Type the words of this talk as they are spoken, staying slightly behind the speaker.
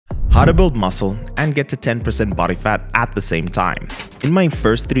How to build muscle and get to 10% body fat at the same time. In my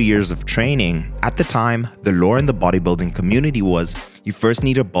first 3 years of training, at the time, the lore in the bodybuilding community was you first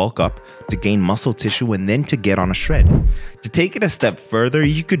need to bulk up to gain muscle tissue and then to get on a shred. To take it a step further,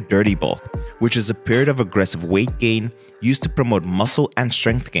 you could dirty bulk, which is a period of aggressive weight gain used to promote muscle and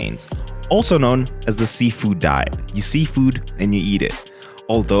strength gains, also known as the seafood diet. You see food and you eat it.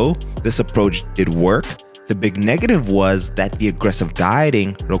 Although this approach did work, the big negative was that the aggressive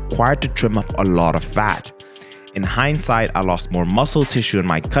dieting required to trim off a lot of fat. In hindsight, I lost more muscle tissue in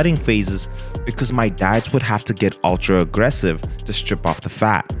my cutting phases because my diets would have to get ultra aggressive to strip off the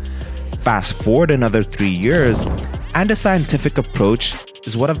fat. Fast forward another 3 years, and a scientific approach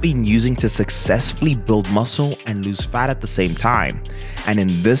is what I've been using to successfully build muscle and lose fat at the same time. And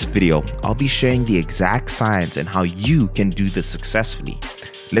in this video, I'll be sharing the exact science and how you can do this successfully.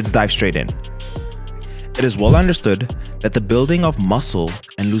 Let's dive straight in. It is well understood that the building of muscle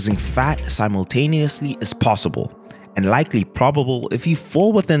and losing fat simultaneously is possible and likely probable if you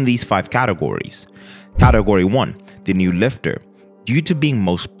fall within these 5 categories. Category 1, the new lifter, due to being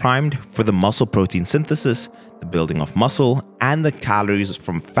most primed for the muscle protein synthesis, the building of muscle, and the calories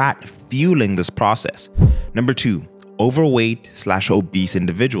from fat fueling this process. Number 2, overweight/obese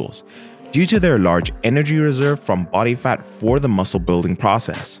individuals, due to their large energy reserve from body fat for the muscle building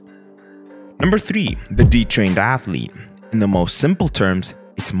process. Number 3, the detrained athlete. In the most simple terms,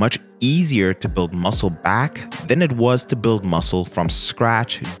 it's much easier to build muscle back than it was to build muscle from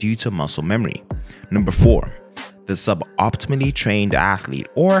scratch due to muscle memory. Number 4, the suboptimally trained athlete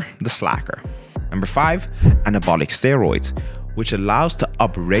or the slacker. Number 5, anabolic steroids, which allows to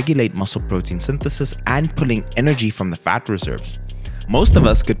upregulate muscle protein synthesis and pulling energy from the fat reserves. Most of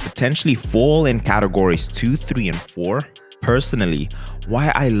us could potentially fall in categories 2, 3, and 4. Personally,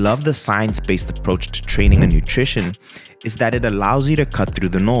 why I love the science-based approach to training and nutrition is that it allows you to cut through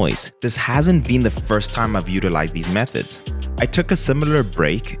the noise. This hasn't been the first time I've utilized these methods. I took a similar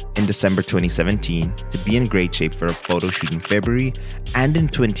break in December 2017 to be in great shape for a photo shoot in February, and in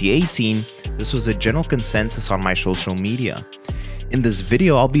 2018, this was a general consensus on my social media. In this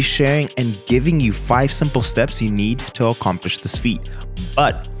video, I'll be sharing and giving you 5 simple steps you need to accomplish this feat.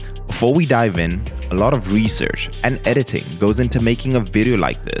 But before we dive in, a lot of research and editing goes into making a video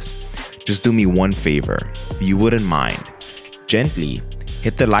like this. Just do me one favor, if you wouldn't mind. Gently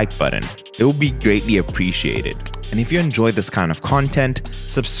hit the like button. It will be greatly appreciated. And if you enjoy this kind of content,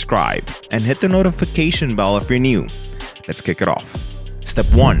 subscribe and hit the notification bell if you're new. Let's kick it off. Step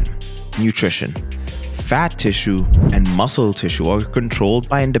 1, nutrition. Fat tissue and muscle tissue are controlled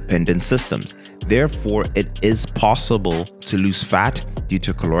by independent systems. Therefore, it is possible to lose fat due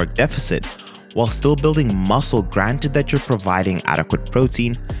to caloric deficit while still building muscle, granted that you're providing adequate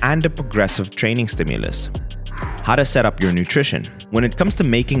protein and a progressive training stimulus. How to set up your nutrition. When it comes to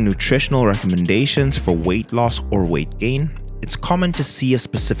making nutritional recommendations for weight loss or weight gain, it's common to see a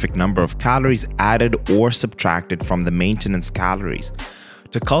specific number of calories added or subtracted from the maintenance calories.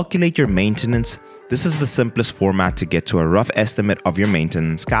 To calculate your maintenance, this is the simplest format to get to a rough estimate of your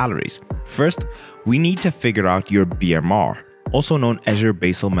maintenance calories. First, we need to figure out your BMR, also known as your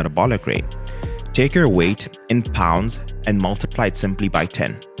basal metabolic rate. Take your weight in pounds and multiply it simply by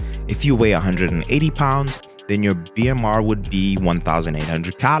 10. If you weigh 180 pounds, then your BMR would be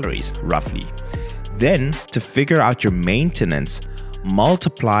 1,800 calories, roughly. Then, to figure out your maintenance,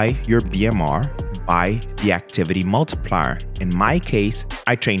 multiply your BMR by the activity multiplier. In my case,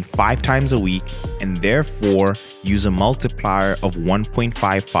 I train 5 times a week and therefore use a multiplier of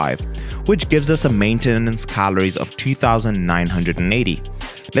 1.55, which gives us a maintenance calories of 2,980.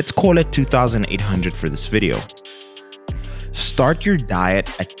 Let's call it 2,800 for this video. Start your diet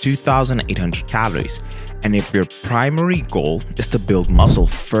at 2,800 calories, and if your primary goal is to build muscle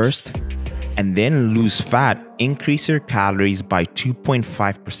first and then lose fat, increase your calories by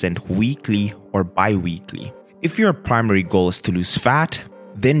 2.5% weekly or bi-weekly. If your primary goal is to lose fat,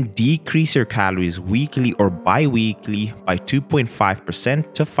 then decrease your calories weekly or bi-weekly by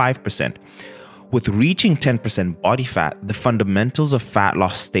 2.5% to 5%. With reaching 10% body fat, the fundamentals of fat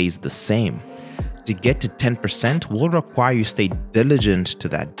loss stays the same. To get to 10% will require you stay diligent to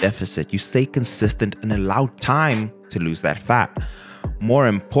that deficit. You stay consistent and allow time to lose that fat. More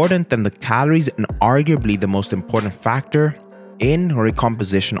important than the calories and arguably the most important factor in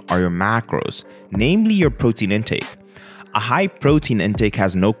recomposition are your macros, namely your protein intake. A high protein intake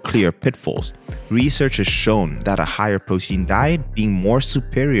has no clear pitfalls. Research has shown that a higher protein diet being more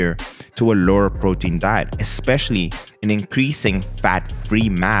superior to a lower protein diet, especially in increasing fat-free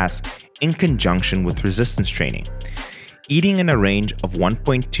mass in conjunction with resistance training. Eating in a range of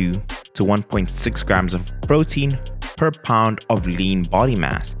 1.2 to 1.6 grams of protein per pound of lean body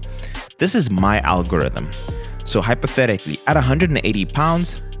mass. This is my algorithm. So hypothetically, at 180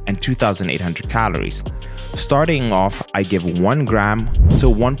 pounds and 2,800 calories, starting off, I give 1 gram to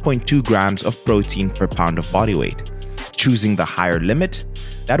 1.2 grams of protein per pound of body weight. Choosing the higher limit,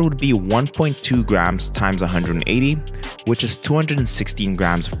 that would be 1.2 grams times 180, which is 216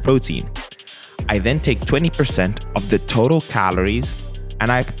 grams of protein. I then take 20% of the total calories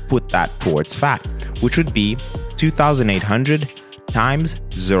and I put that towards fat, which would be 2,800 times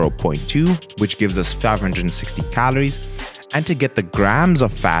 0.2, which gives us 560 calories. And to get the grams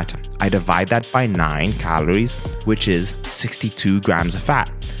of fat, I divide that by 9 calories, which is 62 grams of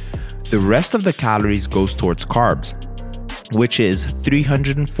fat. The rest of the calories goes towards carbs, which is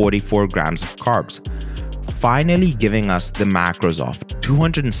 344 grams of carbs, finally giving us the macros of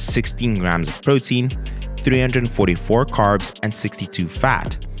 216 grams of protein, 344 carbs, and 62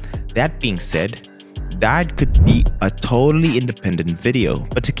 fat. That being said, that could be a totally independent video,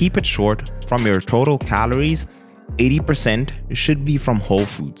 but to keep it short, from your total calories, 80% should be from whole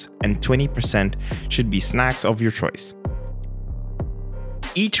foods and 20% should be snacks of your choice.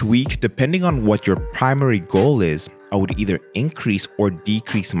 Each week, depending on what your primary goal is, I would either increase or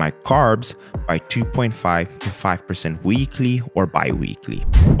decrease my carbs by 2.5 to 5% weekly or bi-weekly.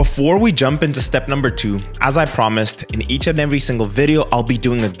 Before we jump into step number 2, as I promised, in each and every single video, I'll be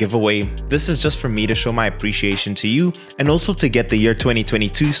doing a giveaway. This is just for me to show my appreciation to you and also to get the year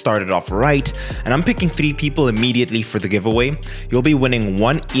 2022 started off right. And I'm picking 3 people immediately for the giveaway. You'll be winning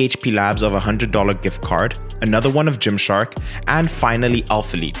 1 EHP Labs of $100 gift card, another one of Gymshark, and finally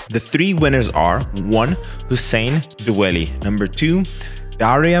Alpha Lead. The 3 winners are 1. Hussein Duweli, number 2,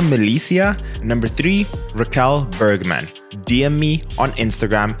 Daria Milicia, number 3, Raquel Bergman. DM me on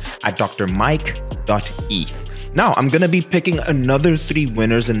Instagram at drmike.eth. Now, I'm gonna be picking another 3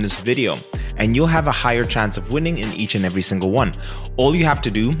 winners in this video, and you'll have a higher chance of winning in each and every single one. All you have to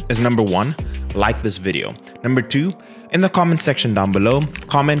do is, number 1, like this video. Number 2, in the comment section down below,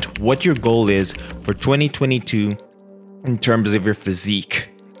 comment what your goal is for 2022 in terms of your physique.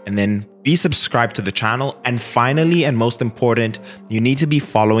 And then be subscribed to the channel. And finally, and most important, you need to be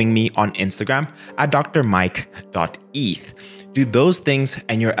following me on Instagram at drmike.eth. Do those things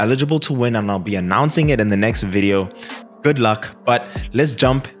and you're eligible to win, and I'll be announcing it in the next video. Good luck, but let's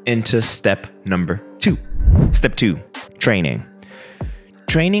jump into step number 2. Step 2, training.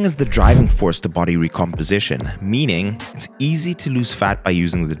 Training is the driving force to body recomposition, meaning it's easy to lose fat by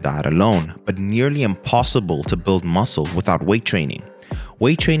using the diet alone, but nearly impossible to build muscle without weight training.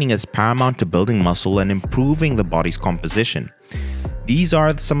 Weight training is paramount to building muscle and improving the body's composition. These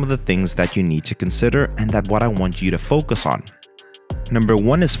are some of the things that you need to consider and that what I want you to focus on. Number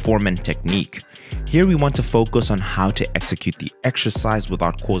 1 is form and technique. Here we want to focus on how to execute the exercise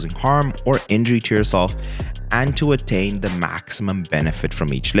without causing harm or injury to yourself and to attain the maximum benefit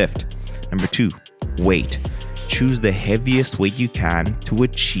from each lift. Number 2, weight. Choose the heaviest weight you can to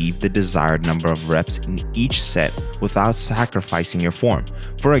achieve the desired number of reps in each set without sacrificing your form.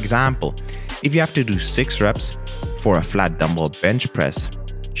 For example, if you have to do 6 reps for a flat dumbbell bench press,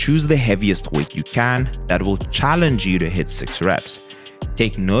 choose the heaviest weight you can that will challenge you to hit 6 reps.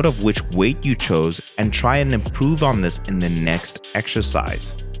 Take note of which weight you chose and try and improve on this in the next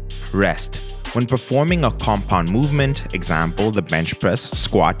exercise. Rest. When performing a compound movement, example the bench press,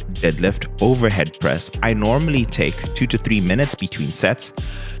 squat, deadlift, overhead press, I normally take 2 to 3 minutes between sets.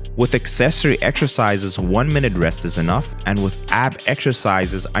 With accessory exercises, 1 minute rest is enough, and with ab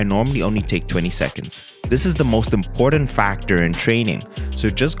exercises, I normally only take 20 seconds. This is the most important factor in training, so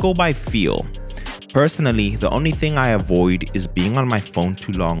just go by feel. Personally, the only thing I avoid is being on my phone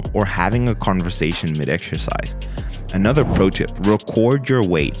too long or having a conversation mid-exercise. Another pro tip, record your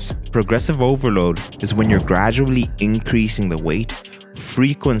weights. Progressive overload is when you're gradually increasing the weight,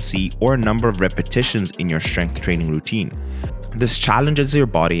 frequency, or number of repetitions in your strength training routine. This challenges your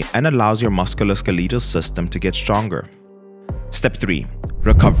body and allows your musculoskeletal system to get stronger. Step 3,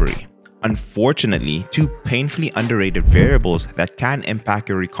 recovery. Unfortunately, 2 painfully underrated variables that can impact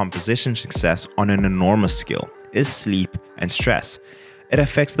your recomposition success on an enormous scale is sleep and stress. It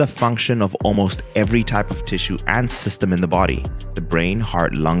affects the function of almost every type of tissue and system in the body, the brain,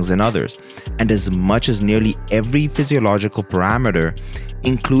 heart, lungs, and others, and as much as nearly every physiological parameter,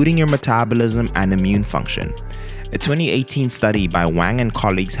 including your metabolism and immune function. A 2018 study by Wang and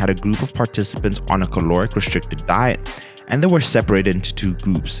colleagues had a group of participants on a caloric restricted diet, and they were separated into 2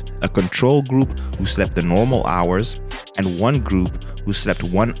 groups, a control group who slept the normal hours and 1 group who slept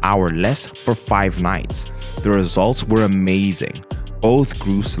 1 hour less for 5 nights. The results were amazing. Both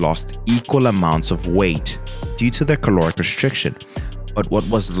groups lost equal amounts of weight due to their caloric restriction, But what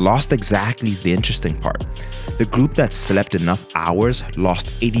was lost exactly is the interesting part. The group that slept enough hours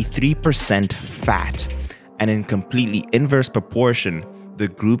lost 83% fat, and in completely inverse proportion, the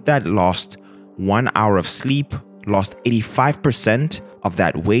group that lost 1 hour of sleep lost 85% of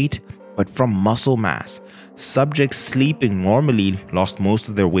that weight, but from muscle mass. Subjects sleeping normally lost most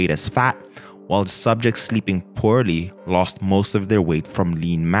of their weight as fat, while subjects sleeping poorly lost most of their weight from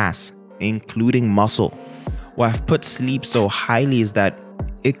lean mass, including muscle. Why I've put sleep so highly is that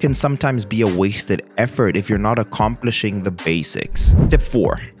it can sometimes be a wasted effort if you're not accomplishing the basics. Tip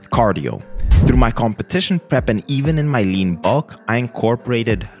 4, cardio. Through my competition prep and even in my lean bulk, I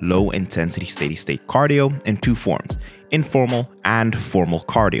incorporated low intensity steady state cardio in 2 forms, informal and formal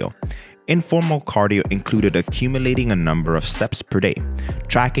cardio. Informal cardio included accumulating a number of steps per day.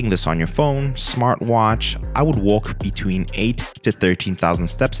 Tracking this on your phone, smartwatch, I would walk between 8 to 13,000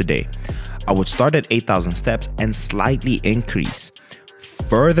 steps a day. I would start at 8,000 steps and slightly increase,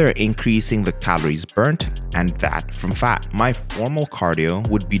 further increasing the calories burnt and that from fat. My formal cardio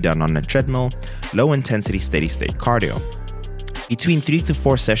would be done on a treadmill, low intensity steady state cardio. Between 3 to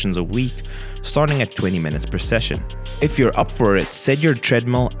 4 sessions a week, starting at 20 minutes per session. If you're up for it, set your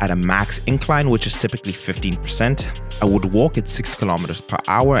treadmill at a max incline, which is typically 15%. I would walk at 6 kilometers per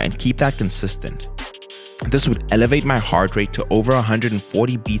hour and keep that consistent. This would elevate my heart rate to over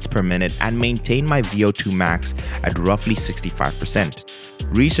 140 beats per minute and maintain my VO2 max at roughly 65%.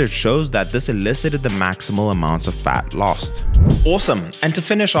 Research shows that this elicited the maximal amounts of fat lost. Awesome. And to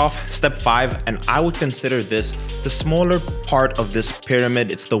finish off, step 5, and I would consider this the smaller part of this pyramid.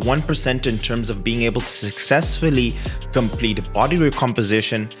 It's the 1% in terms of being able to successfully complete body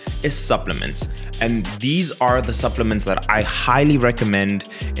recomposition, is supplements. And these are the supplements that I highly recommend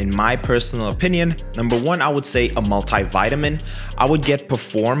in my personal opinion. Number 1, I would say a multivitamin. I would get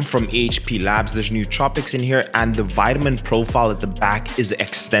Perform from AHP Labs. There's nootropics in here and the vitamin profile at the back is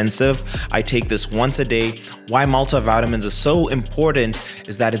extensive. I take this once a day. Why multivitamins are so important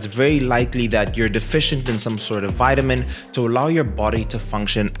is that it's very likely that you're deficient in some sort of vitamin to allow your body to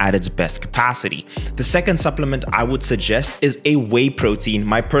function at its best capacity. The second supplement I would suggest is a whey protein.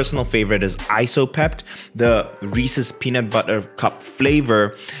 My personal favorite is Isopept, the Reese's peanut butter cup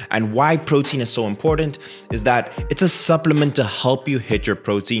flavor. And why protein is so important is that it's a supplement to help you hit your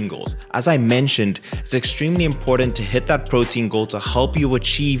protein goals. As I mentioned, it's extremely important to hit that protein goal to help you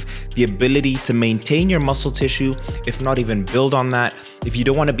achieve the ability to maintain your muscle tissue, if not even build on that. If you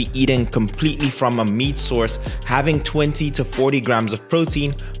don't want to be eating completely from a meat source, having 20 to 40 grams of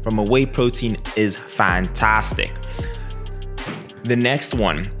protein from a whey protein is fantastic. The next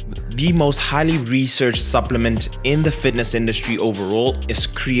one, the most highly researched supplement in the fitness industry overall, is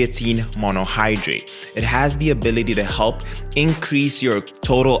creatine monohydrate. It has the ability to help increase your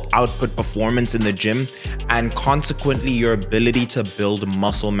total output performance in the gym and consequently your ability to build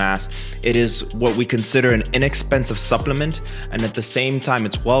muscle mass. It is what we consider an inexpensive supplement, and at the same time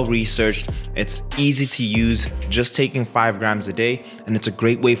it's well researched, it's easy to use, just taking 5 grams a day, and it's a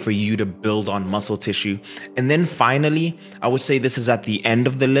great way for you to build on muscle tissue. And then finally, I would say this is at the end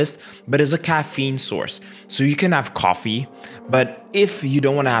of the list, but is a caffeine source. So you can have coffee, but if you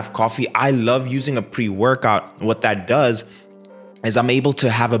don't want to have coffee, I love using a pre-workout. What that does is I'm able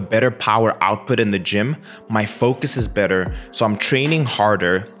to have a better power output in the gym. My focus is better. So I'm training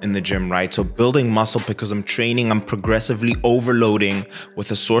harder in the gym, right? So building muscle because I'm training, I'm progressively overloading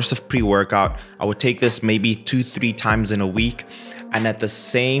with a source of pre-workout. I would take this maybe 2-3 times in a week. And at the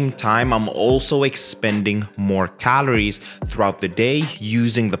same time, I'm also expending more calories throughout the day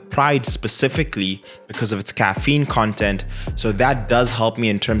using the Pride specifically because of its caffeine content. So that does help me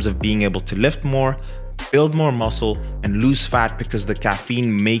in terms of being able to lift more, build more muscle, and lose fat because the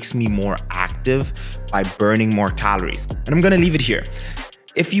caffeine makes me more active by burning more calories. And I'm gonna leave it here.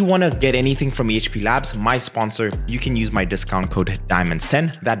 If you want to get anything from AHP Labs, my sponsor, you can use my discount code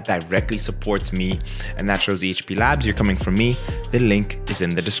DIAMONDS10. That directly supports me and that shows AHP Labs you're coming from me. The link is in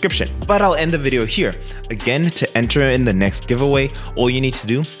the description. But I'll end the video here. Again, to enter in the next giveaway, all you need to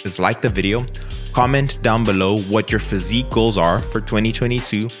do is like the video, comment down below what your physique goals are for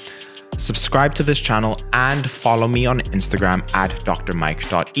 2022, subscribe to this channel, and follow me on Instagram at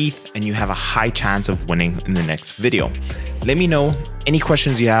drmike.eth, and you have a high chance of winning in the next video. Let me know any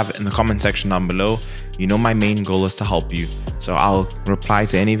questions you have in the comment section down below. You know my main goal is to help you, so I'll reply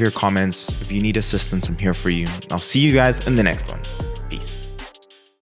to any of your comments. If you need assistance, I'm here for you. I'll see you guys in the next one.